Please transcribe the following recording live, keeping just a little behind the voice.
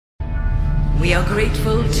We are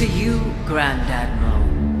grateful to you, Grand Admiral.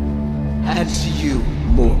 And to you,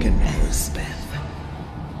 Morgan Elsbeth.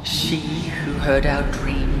 She who heard our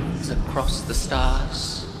dreams across the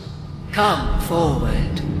stars. Come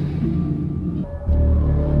forward.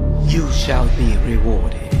 You shall be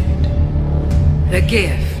rewarded. The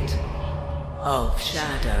gift of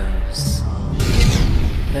shadows.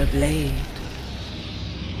 The blade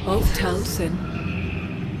of Telsin.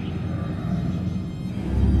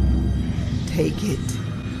 Take it.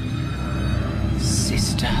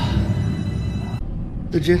 Sister.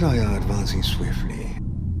 The Jedi are advancing swiftly.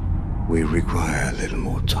 We require a little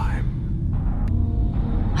more time.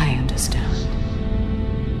 I understand.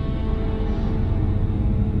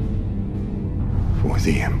 For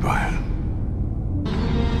the Empire.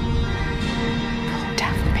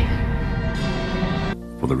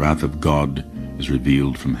 For the wrath of God is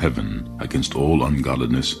revealed from heaven against all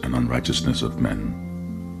ungodliness and unrighteousness of men,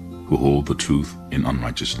 who hold the truth in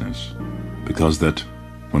unrighteousness, because that,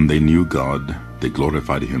 when they knew God, they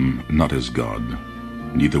glorified him not as God,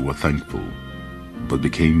 neither were thankful, but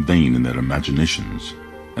became vain in their imaginations,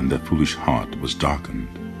 and their foolish heart was darkened.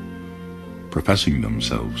 Professing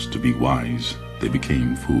themselves to be wise, they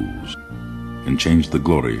became fools, and changed the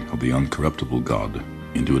glory of the uncorruptible God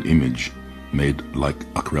into an image made like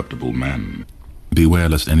a corruptible man. Beware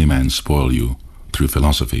lest any man spoil you through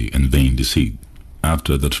philosophy and vain deceit,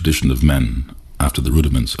 after the tradition of men, after the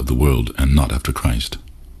rudiments of the world, and not after Christ.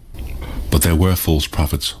 But there were false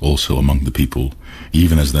prophets also among the people,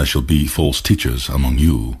 even as there shall be false teachers among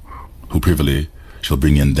you, who privily shall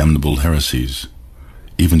bring in damnable heresies,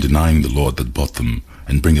 even denying the Lord that bought them,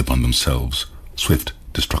 and bring upon themselves swift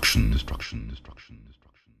destruction.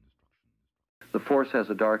 The Force has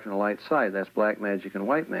a dark and a light side. That's black magic and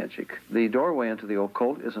white magic. The doorway into the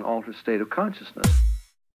occult is an altered state of consciousness.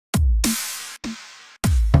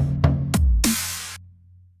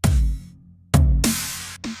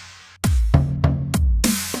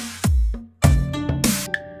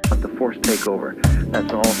 Let the Force take over. That's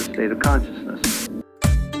an altered state of consciousness.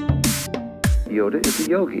 Yoda is a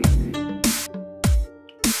yogi.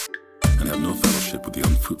 And have no fellowship with the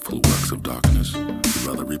unfruitful works of darkness, but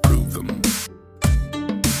rather reprove them.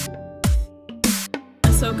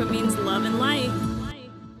 Ahsoka means love and light.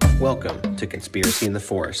 Welcome to Conspiracy in the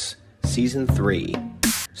Force, Season 3,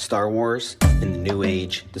 Star Wars and the New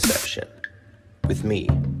Age Deception. With me,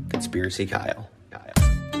 Conspiracy Kyle.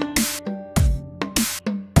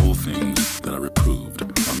 All things that are reproved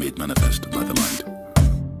are made manifest by the light.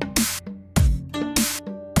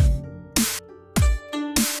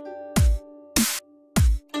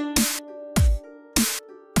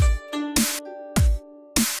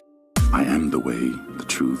 I am the way, the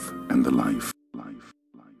truth, and the life.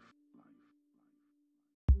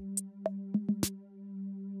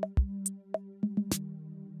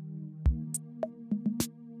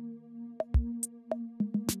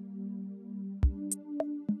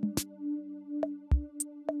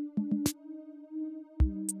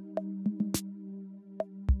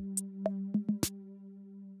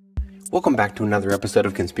 Welcome back to another episode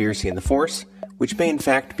of Conspiracy in the Force, which may in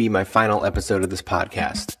fact be my final episode of this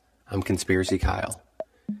podcast. I'm Conspiracy Kyle.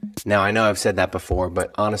 Now, I know I've said that before,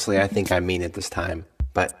 but honestly I think I mean it this time,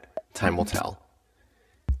 but time will tell.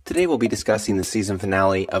 Today we'll be discussing the season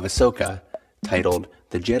finale of Ahsoka, titled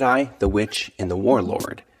The Jedi, the Witch, and the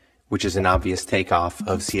Warlord, which is an obvious takeoff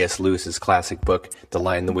of C.S. Lewis's classic book, The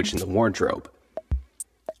Lion, the Witch, and the Wardrobe.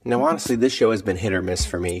 Now honestly, this show has been hit or miss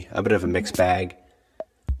for me, a bit of a mixed bag.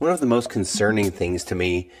 One of the most concerning things to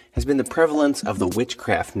me has been the prevalence of the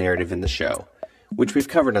witchcraft narrative in the show, which we've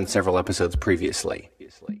covered on several episodes previously.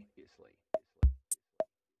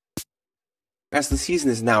 As the season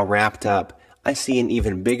is now wrapped up, I see an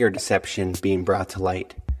even bigger deception being brought to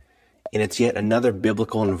light, and it's yet another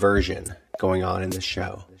biblical inversion going on in the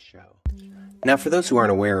show. Now, for those who aren't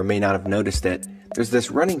aware or may not have noticed it, there's this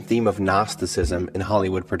running theme of Gnosticism in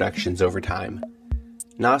Hollywood productions over time.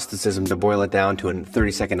 Gnosticism, to boil it down to a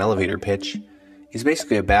 30-second elevator pitch, is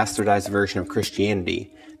basically a bastardized version of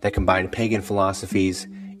Christianity that combined pagan philosophies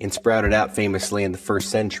and sprouted out famously in the 1st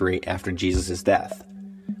century after Jesus' death.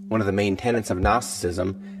 One of the main tenets of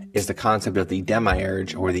Gnosticism is the concept of the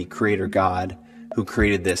demiurge, or the creator god, who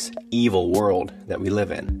created this evil world that we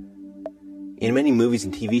live in. In many movies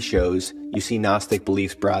and TV shows, you see Gnostic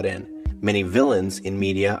beliefs brought in. Many villains in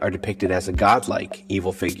media are depicted as a godlike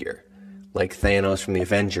evil figure, like Thanos from the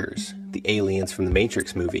Avengers, the aliens from the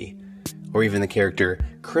Matrix movie, or even the character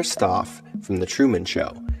Christoph from The Truman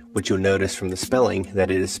Show, which you'll notice from the spelling that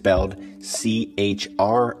it is spelled Christ.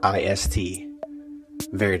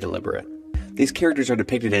 Very deliberate. These characters are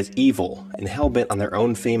depicted as evil and hell-bent on their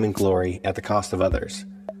own fame and glory at the cost of others.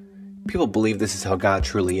 People believe this is how God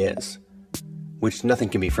truly is, which nothing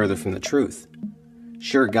can be further from the truth.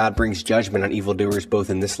 Sure, God brings judgment on evildoers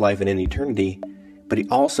both in this life and in eternity, but he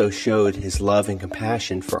also showed his love and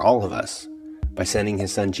compassion for all of us by sending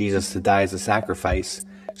his son Jesus to die as a sacrifice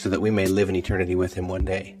so that we may live in eternity with him one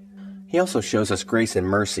day. He also shows us grace and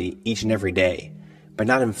mercy each and every day by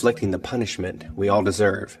not inflicting the punishment we all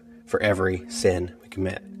deserve for every sin we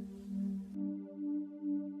commit.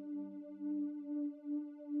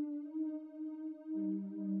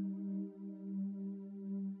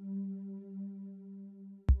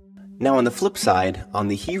 Now on the flip side, on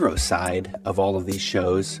the hero side of all of these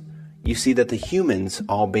shows, you see that the humans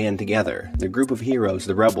all band together. The group of heroes,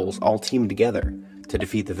 the rebels, all team together to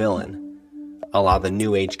defeat the villain, a la the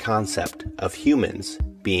New Age concept of humans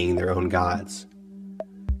being their own gods.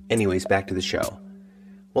 Anyways, back to the show.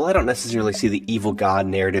 While I don't necessarily see the evil god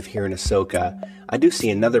narrative here in Ahsoka, I do see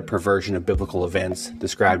another perversion of biblical events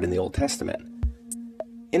described in the Old Testament.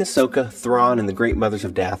 In Ahsoka, Thrawn and the Great Mothers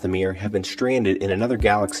of Dathomir have been stranded in another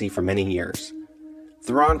galaxy for many years.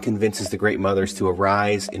 Thrawn convinces the Great Mothers to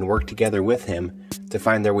arise and work together with him to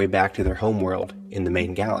find their way back to their homeworld in the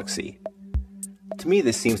main galaxy. To me,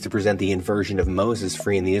 this seems to present the inversion of Moses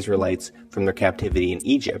freeing the Israelites from their captivity in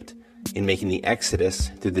Egypt and making the exodus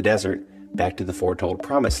through the desert back to the foretold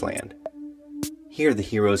Promised Land. Here, the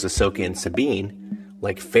heroes Ahsoka and Sabine,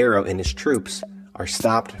 like Pharaoh and his troops, are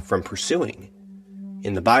stopped from pursuing.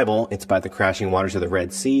 In the Bible, it's by the crashing waters of the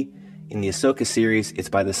Red Sea. In the Ahsoka series, it's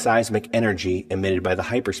by the seismic energy emitted by the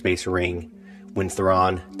hyperspace ring when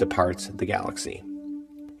Thrawn departs the galaxy.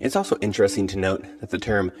 It's also interesting to note that the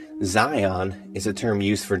term Zion is a term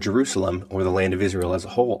used for Jerusalem or the land of Israel as a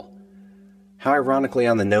whole. How ironically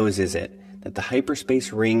on the nose is it that the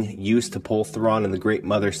hyperspace ring used to pull Thrawn and the Great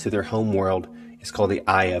Mothers to their homeworld is called the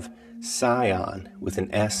Eye of Sion with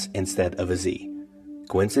an S instead of a Z.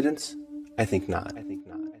 Coincidence? I think not.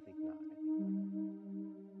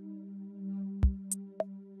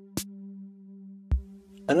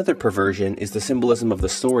 Another perversion is the symbolism of the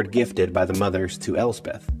sword gifted by the mothers to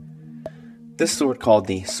Elsbeth. This sword, called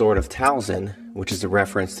the Sword of Talzin, which is a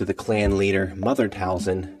reference to the clan leader Mother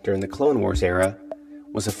Talzin during the Clone Wars era,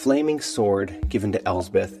 was a flaming sword given to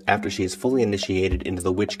Elsbeth after she is fully initiated into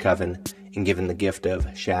the Witch Coven and given the gift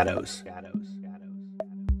of shadows.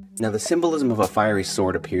 Now, the symbolism of a fiery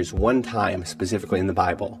sword appears one time specifically in the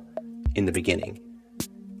Bible, in the beginning.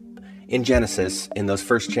 In Genesis, in those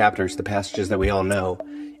first chapters, the passages that we all know,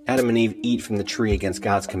 Adam and Eve eat from the tree against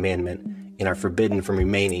God's commandment and are forbidden from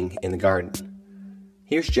remaining in the garden.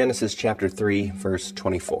 Here's Genesis chapter 3, verse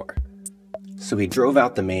 24. So he drove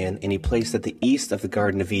out the man, and he placed at the east of the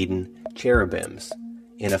Garden of Eden cherubims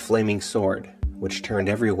and a flaming sword, which turned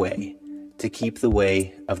every way, to keep the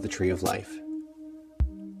way of the tree of life.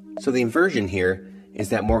 So the inversion here is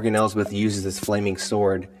that Morgan Elsbeth uses this flaming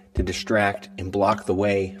sword to distract and block the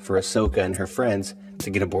way for Ahsoka and her friends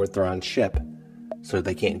to get aboard Thrawn's ship, so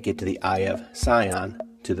they can't get to the Eye of Sion,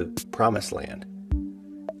 to the Promised Land.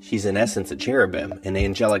 She's in essence a cherubim, an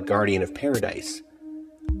angelic guardian of paradise,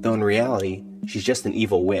 though in reality, she's just an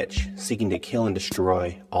evil witch seeking to kill and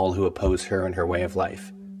destroy all who oppose her and her way of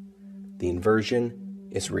life. The inversion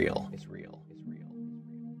is real.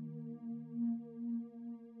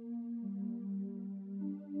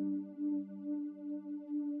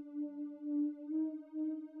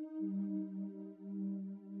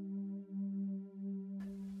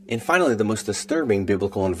 And finally, the most disturbing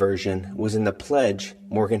biblical inversion was in the pledge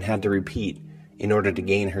Morgan had to repeat in order to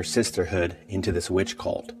gain her sisterhood into this witch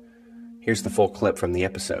cult. Here's the full clip from the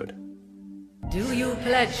episode. Do you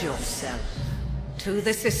pledge yourself to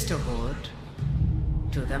the sisterhood,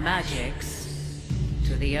 to the magics,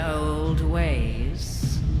 to the old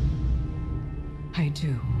ways? I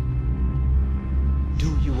do.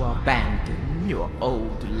 Do you abandon your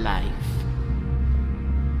old life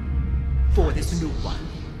for this new one?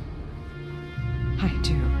 I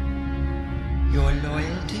do. Your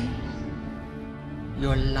loyalty?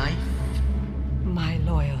 Your life? My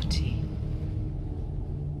loyalty.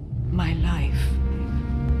 My life.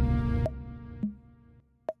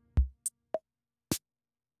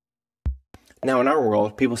 Now in our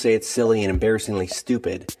world, people say it's silly and embarrassingly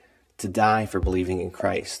stupid to die for believing in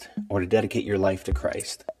Christ, or to dedicate your life to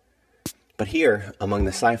Christ. But here, among the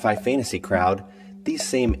sci-fi fantasy crowd, these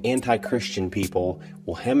same anti-Christian people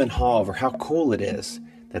will hem and haw over how cool it is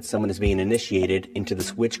that someone is being initiated into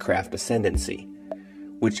this witchcraft ascendancy,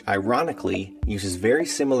 which ironically uses very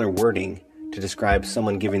similar wording to describe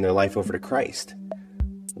someone giving their life over to Christ.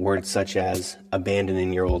 Words such as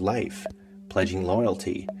abandoning your old life, pledging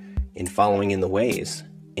loyalty, in following in the ways,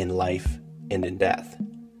 in life and in death.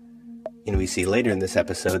 And we see later in this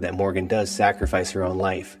episode that Morgan does sacrifice her own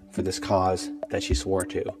life for this cause that she swore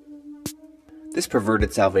to. This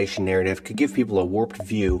perverted salvation narrative could give people a warped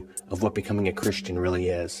view of what becoming a Christian really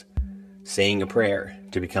is. Saying a prayer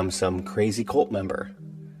to become some crazy cult member.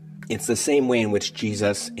 It's the same way in which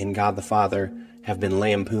Jesus and God the Father have been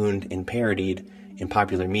lampooned and parodied in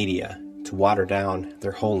popular media to water down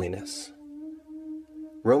their holiness.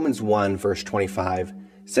 Romans 1 verse 25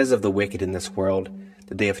 says of the wicked in this world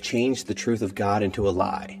that they have changed the truth of God into a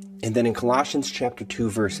lie. And then in Colossians chapter 2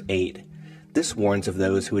 verse 8, this warns of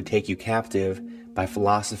those who would take you captive by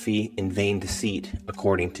philosophy and vain deceit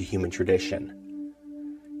according to human tradition.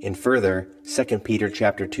 And further, 2 Peter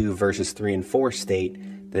chapter 2 verses 3 and 4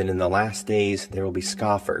 state that in the last days there will be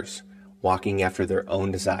scoffers, walking after their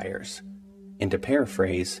own desires. And to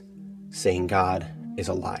paraphrase, saying God is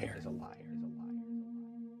a liar.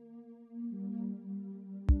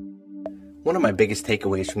 One of my biggest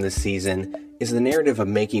takeaways from this season is the narrative of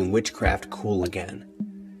making witchcraft cool again.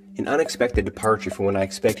 An unexpected departure from what I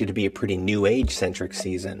expected to be a pretty New Age-centric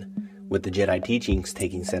season, with the Jedi teachings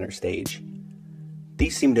taking center stage.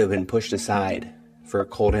 These seem to have been pushed aside for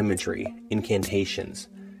occult imagery, incantations,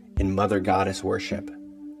 and Mother Goddess worship.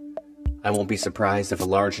 I won't be surprised if a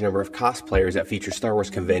large number of cosplayers at future Star Wars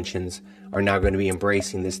conventions are now going to be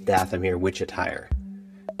embracing this Dathomir witch attire.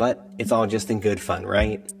 But it's all just in good fun,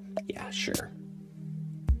 right? Yeah, sure.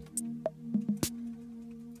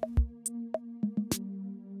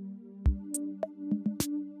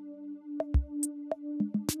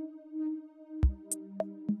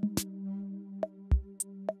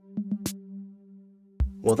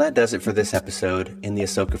 Well, that does it for this episode in the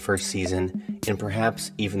Ahsoka first season, and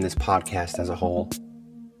perhaps even this podcast as a whole.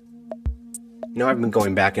 You know, I've been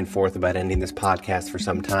going back and forth about ending this podcast for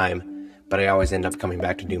some time, but I always end up coming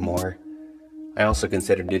back to do more. I also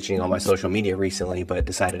considered ditching all my social media recently, but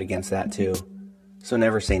decided against that too. So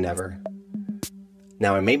never say never.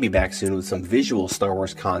 Now, I may be back soon with some visual Star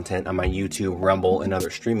Wars content on my YouTube, Rumble, and other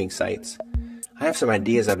streaming sites. I have some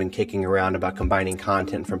ideas I've been kicking around about combining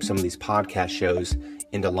content from some of these podcast shows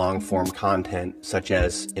into long-form content, such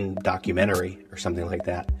as in documentary or something like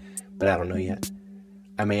that, but I don't know yet.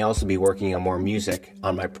 I may also be working on more music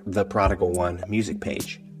on my The Prodigal One music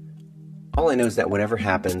page. All I know is that whatever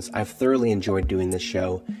happens, I've thoroughly enjoyed doing this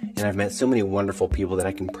show, and I've met so many wonderful people that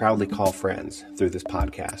I can proudly call friends through this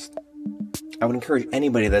podcast. I would encourage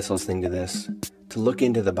anybody that's listening to this to look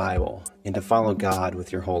into the Bible and to follow God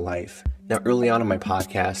with your whole life. Now, early on in my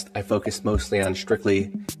podcast, I focused mostly on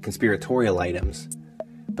strictly conspiratorial items,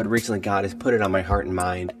 but recently God has put it on my heart and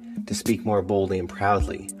mind to speak more boldly and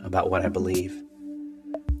proudly about what I believe.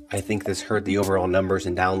 I think this hurt the overall numbers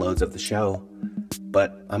and downloads of the show,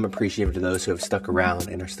 but I'm appreciative to those who have stuck around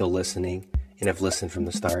and are still listening and have listened from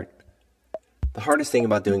the start. The hardest thing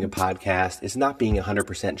about doing a podcast is not being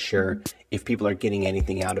 100% sure if people are getting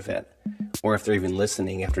anything out of it, or if they're even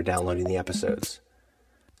listening after downloading the episodes.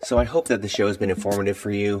 So I hope that the show has been informative for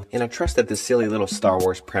you, and I trust that this silly little Star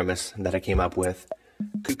Wars premise that I came up with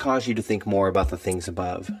could cause you to think more about the things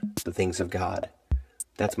above, the things of God.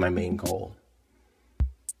 That's my main goal.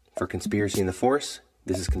 For Conspiracy in the Force,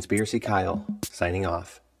 this is Conspiracy Kyle, signing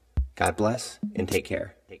off. God bless, and take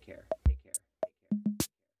care.